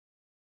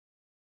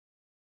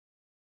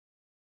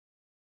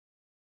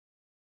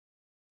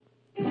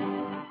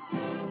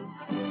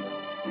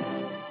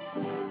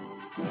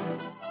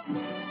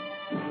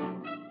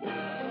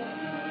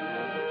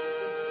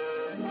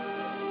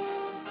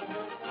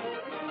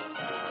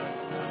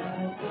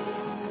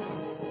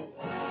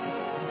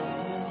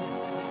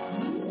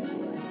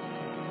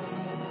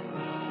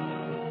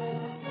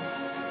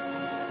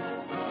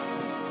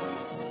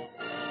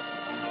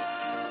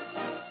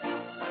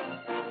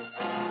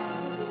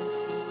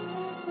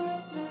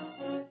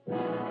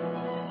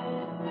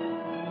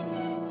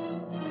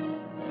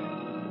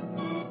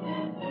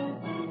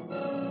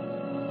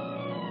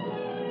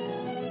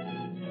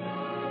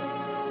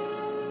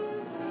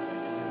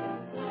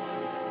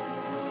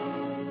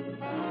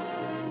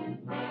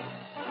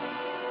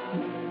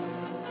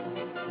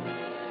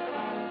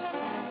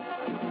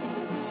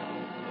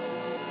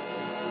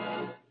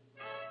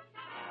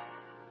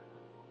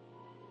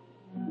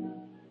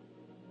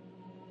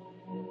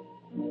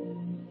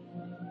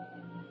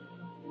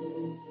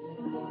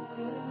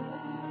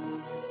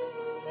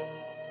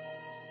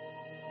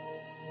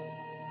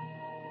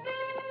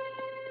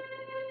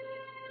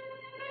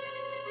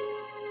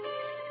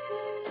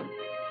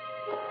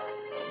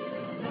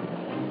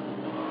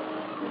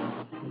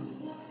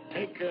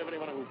Take care of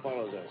anyone who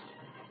follows us.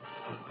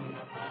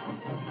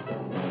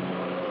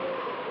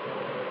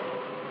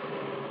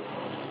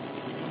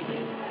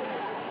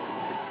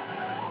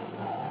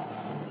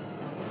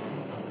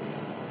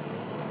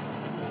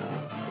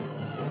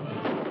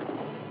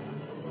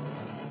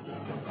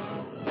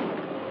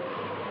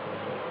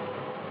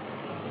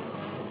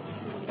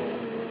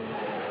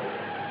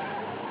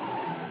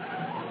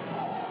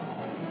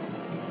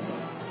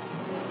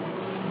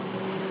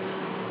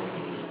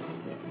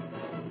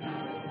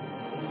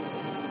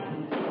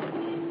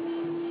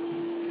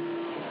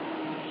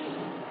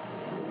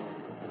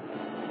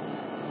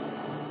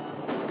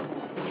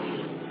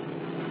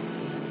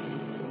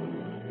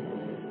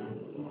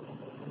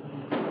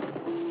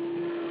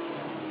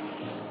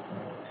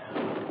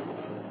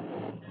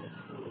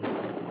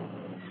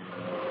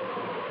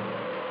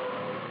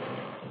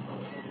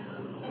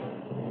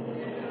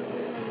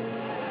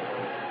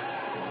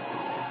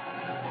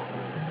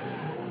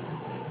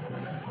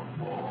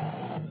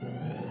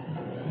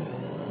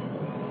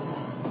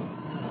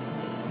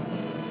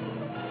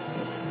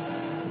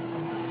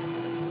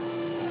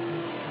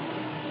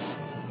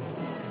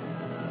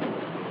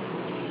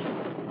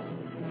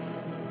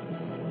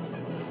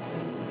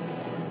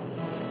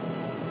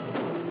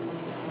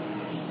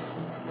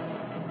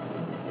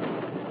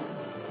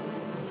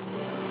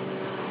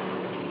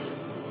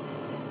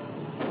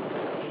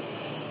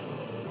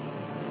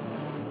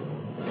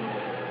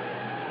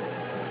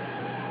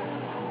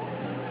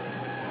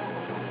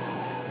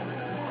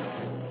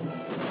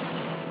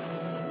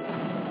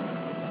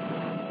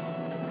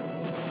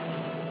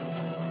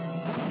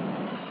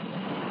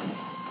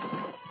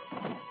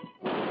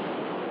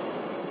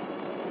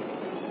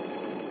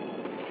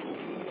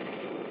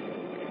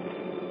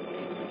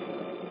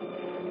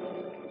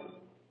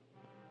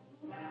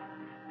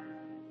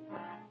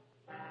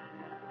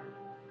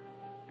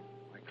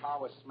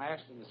 Was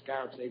smashed and the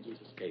Scarab's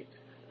agents escaped.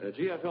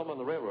 G.F. Hillman,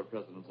 the railroad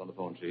president's on the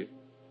phone, Chief.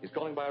 He's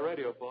calling by a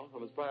radio phone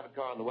from his private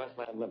car on the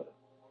Westland Limited.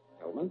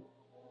 Hillman?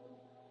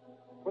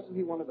 Wasn't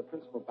he one of the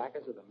principal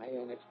backers of the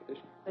Mayan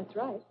expedition? That's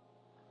right.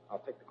 I'll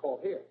take the call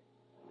here.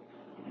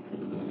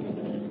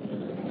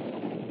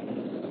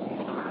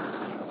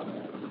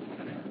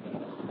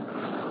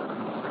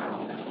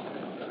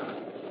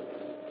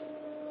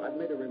 I've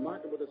made a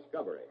remarkable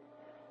discovery.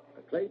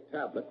 A clay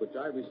tablet which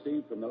I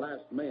received from the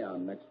last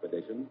Mayan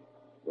expedition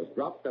was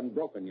dropped and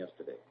broken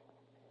yesterday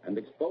and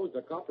exposed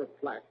a copper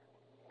plaque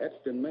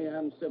etched in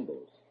Mayan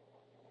symbols.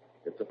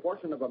 It's a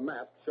portion of a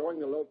map showing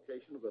the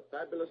location of the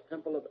fabulous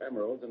Temple of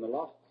Emeralds in the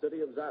lost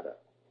city of Zada.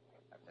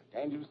 That's a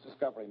dangerous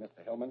discovery,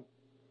 Mr. Hillman.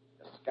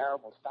 The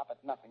Scarab will stop at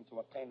nothing to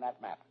obtain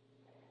that map.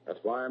 That's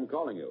why I'm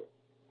calling you.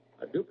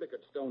 A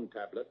duplicate stone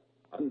tablet,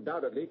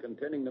 undoubtedly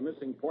containing the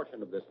missing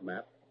portion of this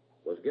map,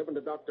 was given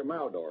to Dr.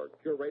 Maldor,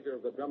 curator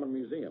of the Drummond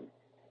Museum.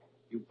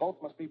 You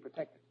both must be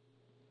protected.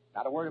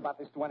 Not a word about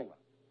this to anyone.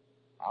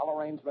 I'll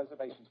arrange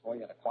reservations for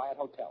you at a quiet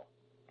hotel.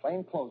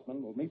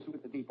 Plainclothesmen will meet you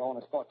at the depot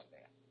and escort you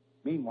there.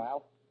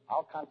 Meanwhile,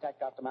 I'll contact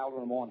Dr. Maldor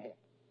and warn him.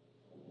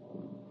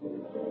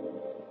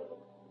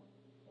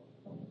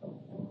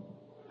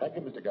 Thank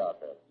you, Mr.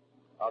 Gardner.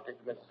 I'll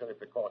take the necessary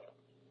precautions.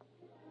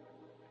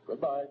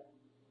 Goodbye.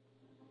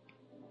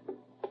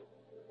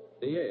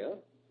 D.A., huh?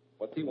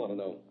 What's he want to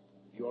know?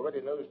 He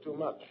already knows too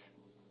much.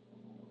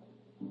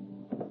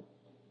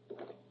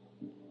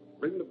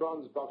 Bring the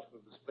bronze box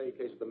from the display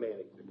case of the main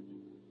exhibit.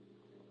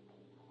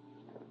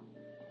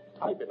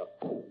 Type it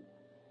up.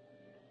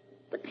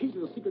 The keys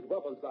to the secret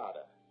wealth of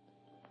Zada.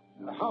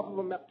 Half of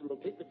a map to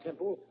locate the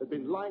temple has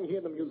been lying here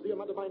in the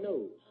museum under my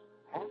nose.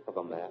 Half of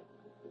a map?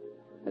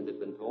 Has it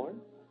been torn?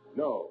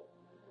 No.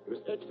 It was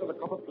etched on a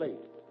copper plate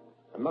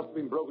and must have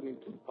been broken in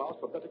two parts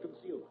for better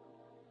concealment.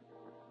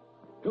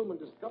 Hillman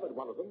discovered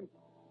one of them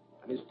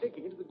and is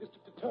taking it to the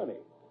district attorney.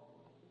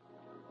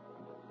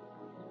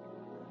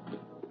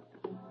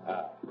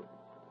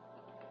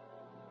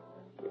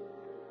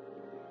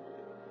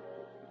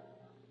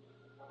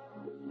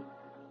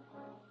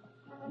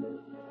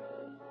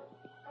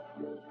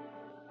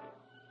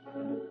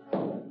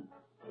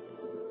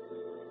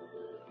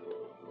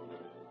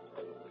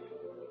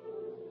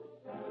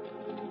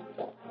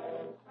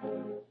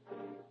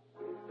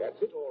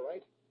 That's it, all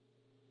right.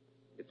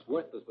 It's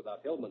worthless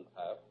without Hillman's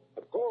half.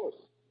 Of course.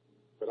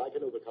 But I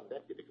can overcome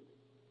that difficulty.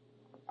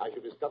 I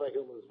shall discover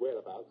Hillman's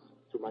whereabouts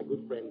through my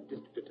good friend,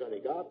 District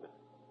Attorney Gardner.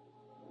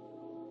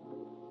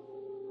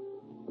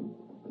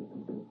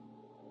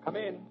 Come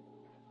in.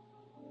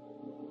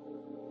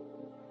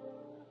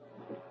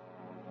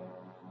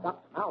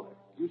 Dr. Maldor,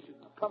 you should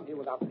have come here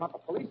without proper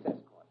police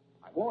escort.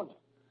 I warned you.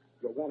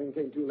 Your warning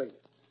came too late.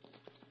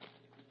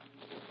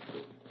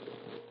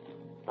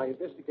 I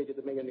investigated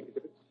the Mayan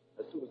exhibits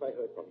as soon as I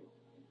heard from you.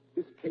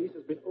 This case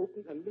has been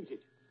opened and looted.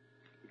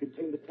 It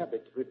contained the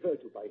tablets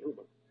referred to by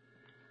Hillman.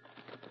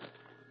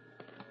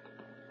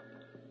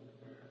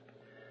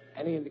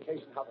 Any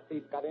indication how the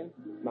thief got in?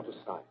 Not a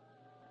sign.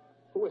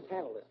 Who has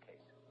handled this case?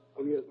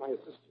 Only as my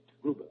assistant,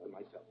 Gruber, and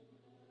myself.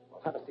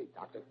 Well, have a seat,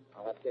 Doctor.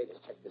 I'll have Davis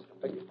check this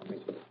completely for me.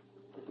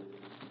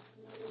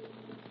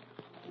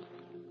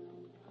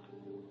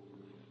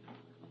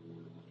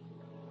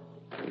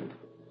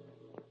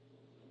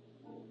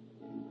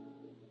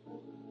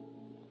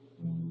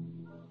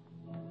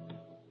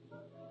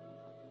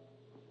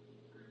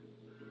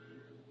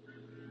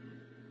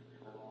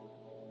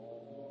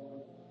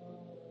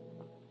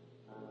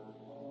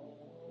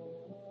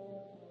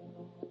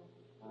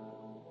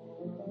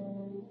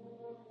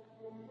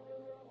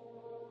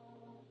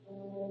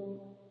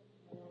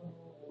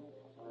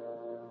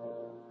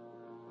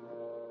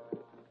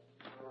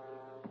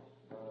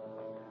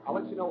 I'll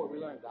let you know what we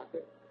learned, Doctor.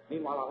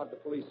 Meanwhile, I'll have the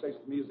police search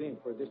the museum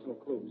for additional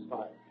clues.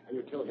 Fine. And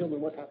you tell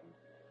Hillman what happened?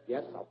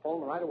 Yes, I'll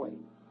phone him right away.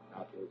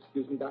 Now, if you'll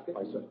excuse me, Doctor.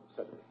 I certainly.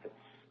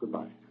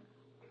 Goodbye.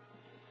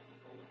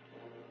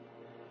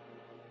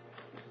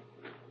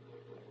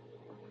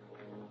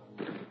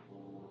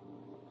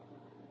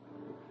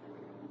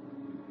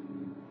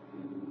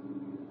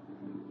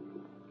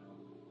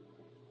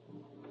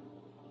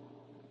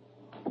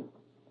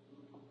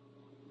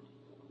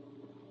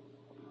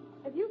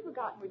 Have you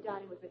forgotten we're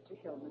dining with Mr.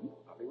 Hillman?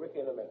 I'll be with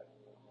you in a minute.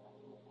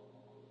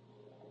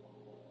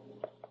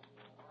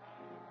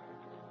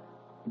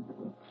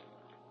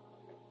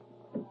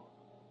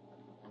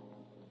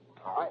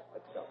 All right,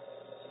 let's go.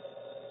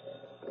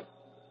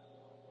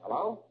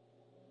 Hello?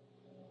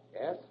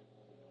 Yes?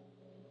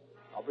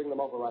 I'll bring them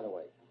over right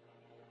away.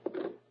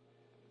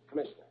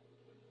 Commissioner,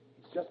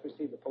 he's just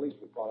received a police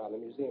report on the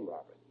museum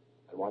robbery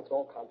and wants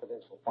all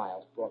confidential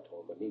files brought to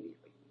him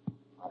immediately.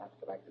 I'll have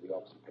to go back to the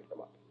office and pick them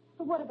up.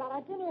 But what about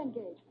our dinner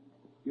engagement?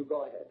 You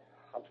go ahead.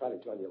 I'll try to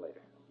join you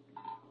later.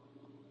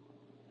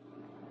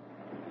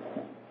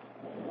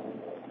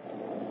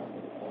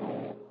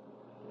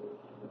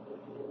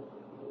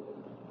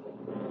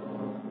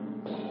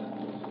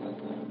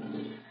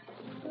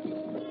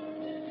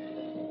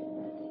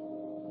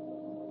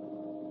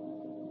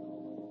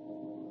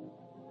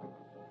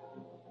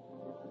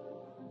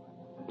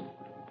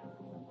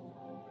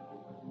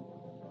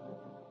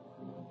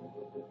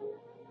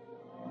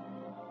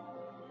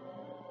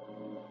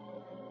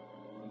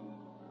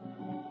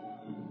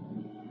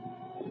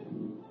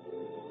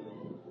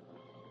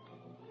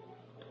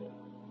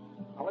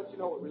 I'll let you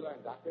know what we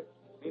learned, Doctor.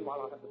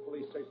 Meanwhile, I'll have the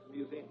police search the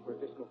museum for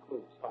additional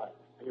clues. Fine.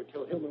 And you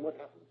tell Hillman what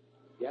happened?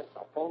 Yes,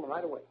 I'll phone him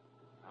right away.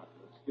 Now,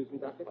 excuse me,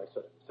 Doctor? I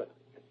certainly.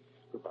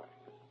 Goodbye.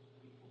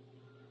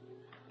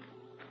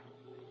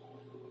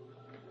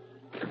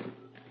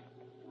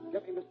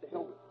 Get me Mr.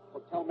 Hillman,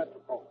 Hotel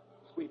Metropole,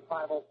 Suite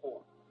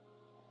 504.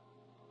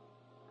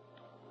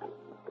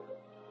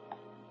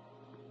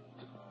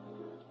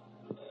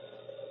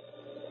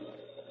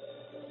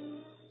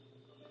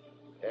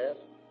 Yes?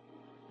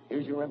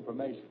 Here's your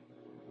information.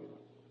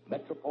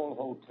 Metropole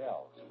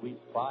Hotel,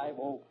 Suite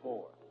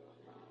 504.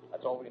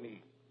 That's all we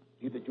need.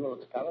 Leave the jewel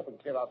at Scallop and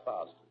clear out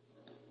fast.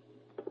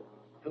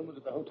 Hillman's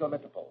at the Hotel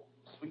Metropole,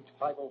 Suite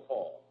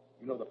 504.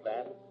 You know the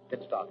plan.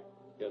 Get started.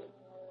 Yes.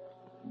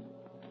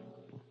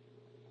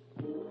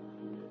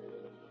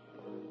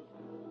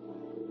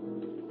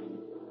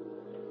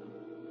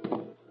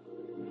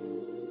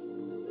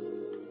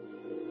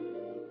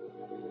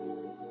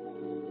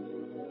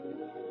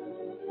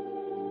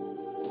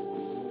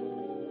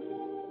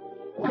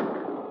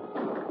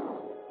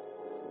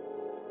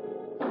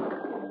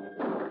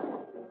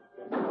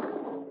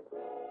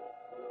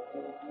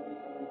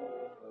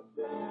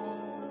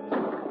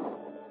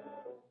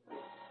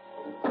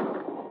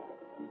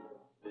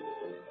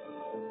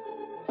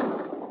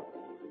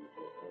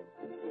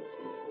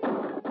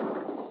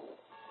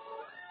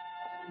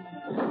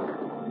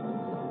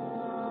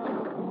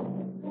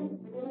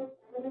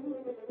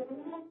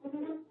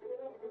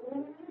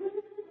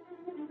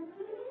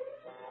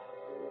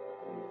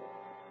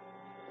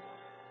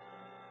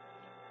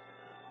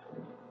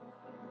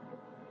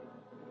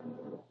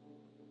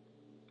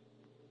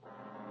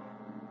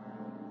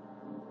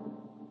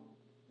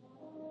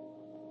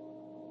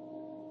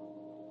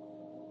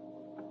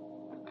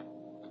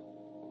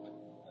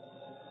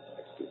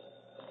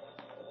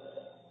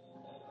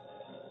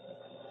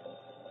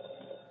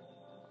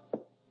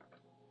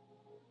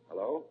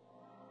 Hello?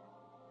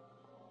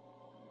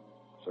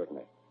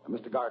 Certainly.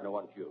 Mr. Gardner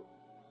wants you.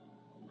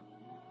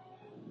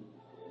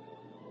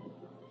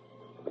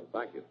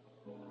 Thank you.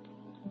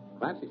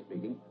 Clancy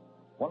speaking.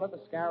 One of the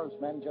Scarab's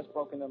men just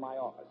broke into my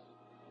office.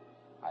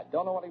 I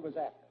don't know what he was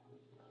after,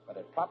 but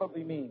it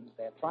probably means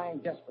they're trying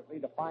desperately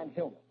to find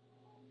Hillman.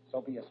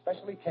 So be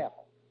especially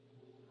careful.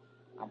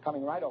 I'm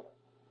coming right over.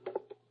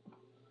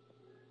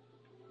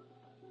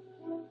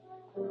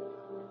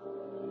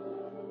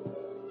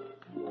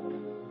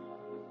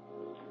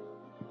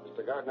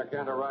 Mr. Gardner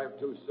can't arrive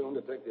too soon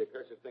to take the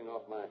accursed thing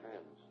off my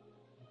hands.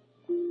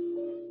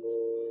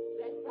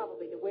 That's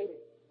probably the waiter.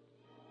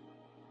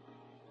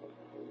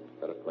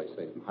 Better play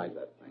safe and hide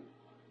that thing.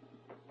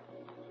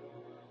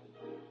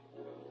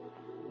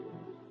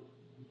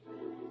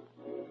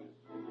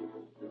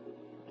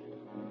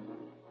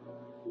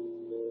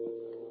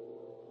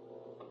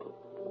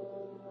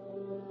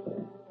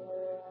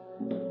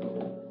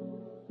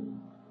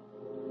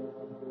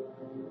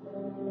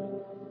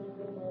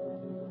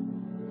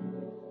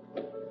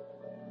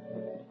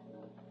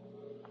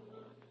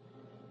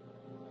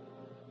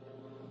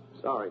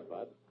 Sorry,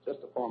 Bud. Just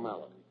a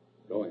formality.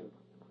 Go in.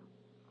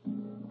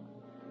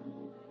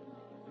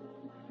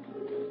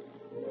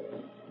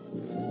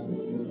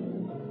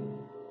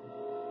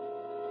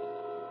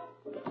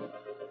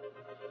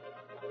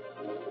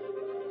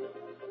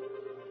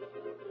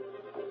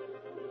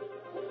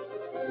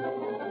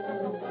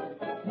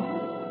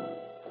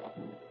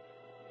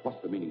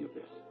 What's the meaning of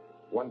this?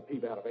 One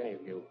peep out of any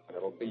of you, and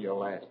it'll be your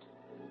last.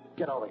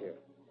 Get over here.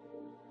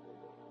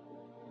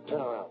 Turn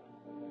around.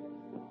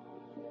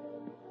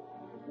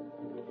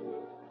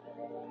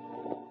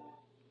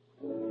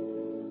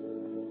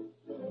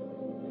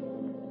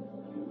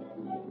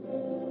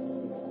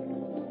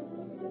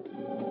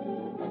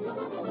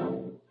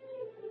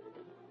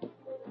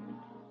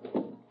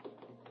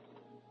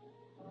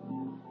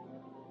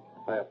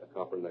 I have the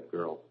copper and that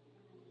girl.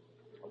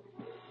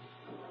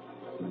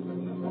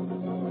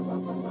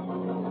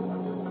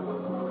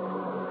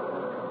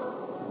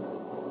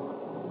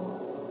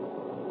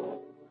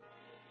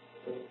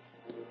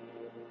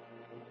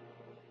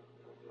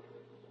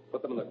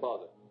 Put them in the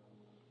closet.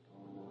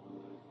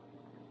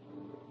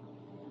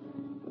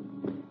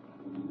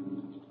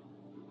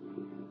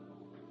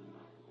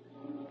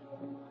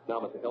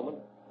 Now, Mr. Hillman,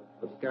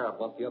 the Scarab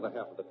wants the other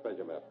half of the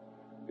treasure map.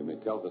 You may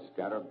tell the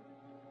Scarab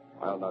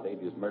I'll not aid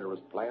his murderous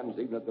plans,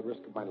 even at the risk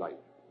of my life.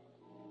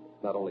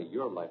 Not only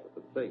your life, but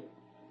the thing.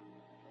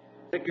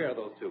 Take care of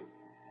those two.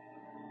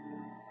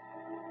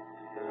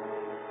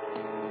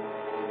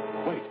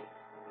 Wait.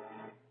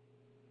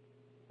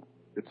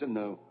 It's in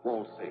the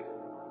wall safe.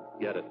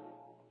 Get it.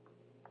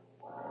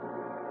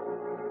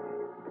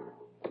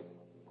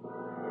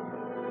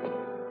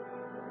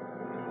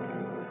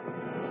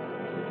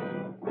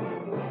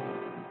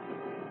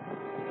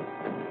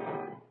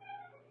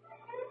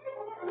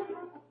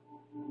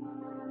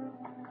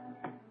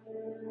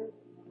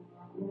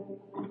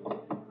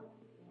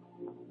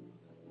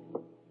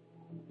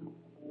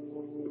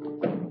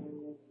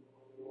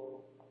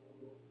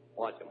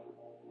 Watch him.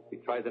 If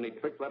he tries any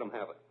tricks, let him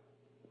have it.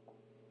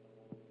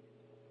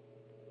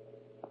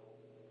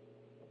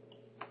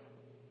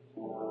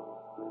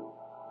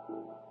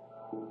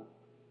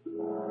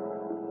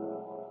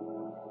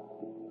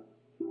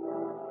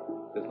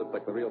 This looks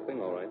like the real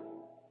thing, all right.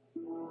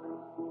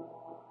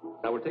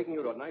 Now, we're taking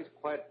you to a nice,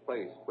 quiet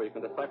place where you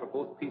can decipher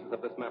both pieces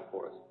of this map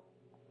for us.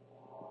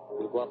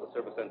 We'll go out the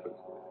service entrance.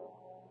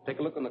 Take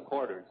a look in the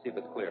corridor and see if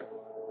it's clear.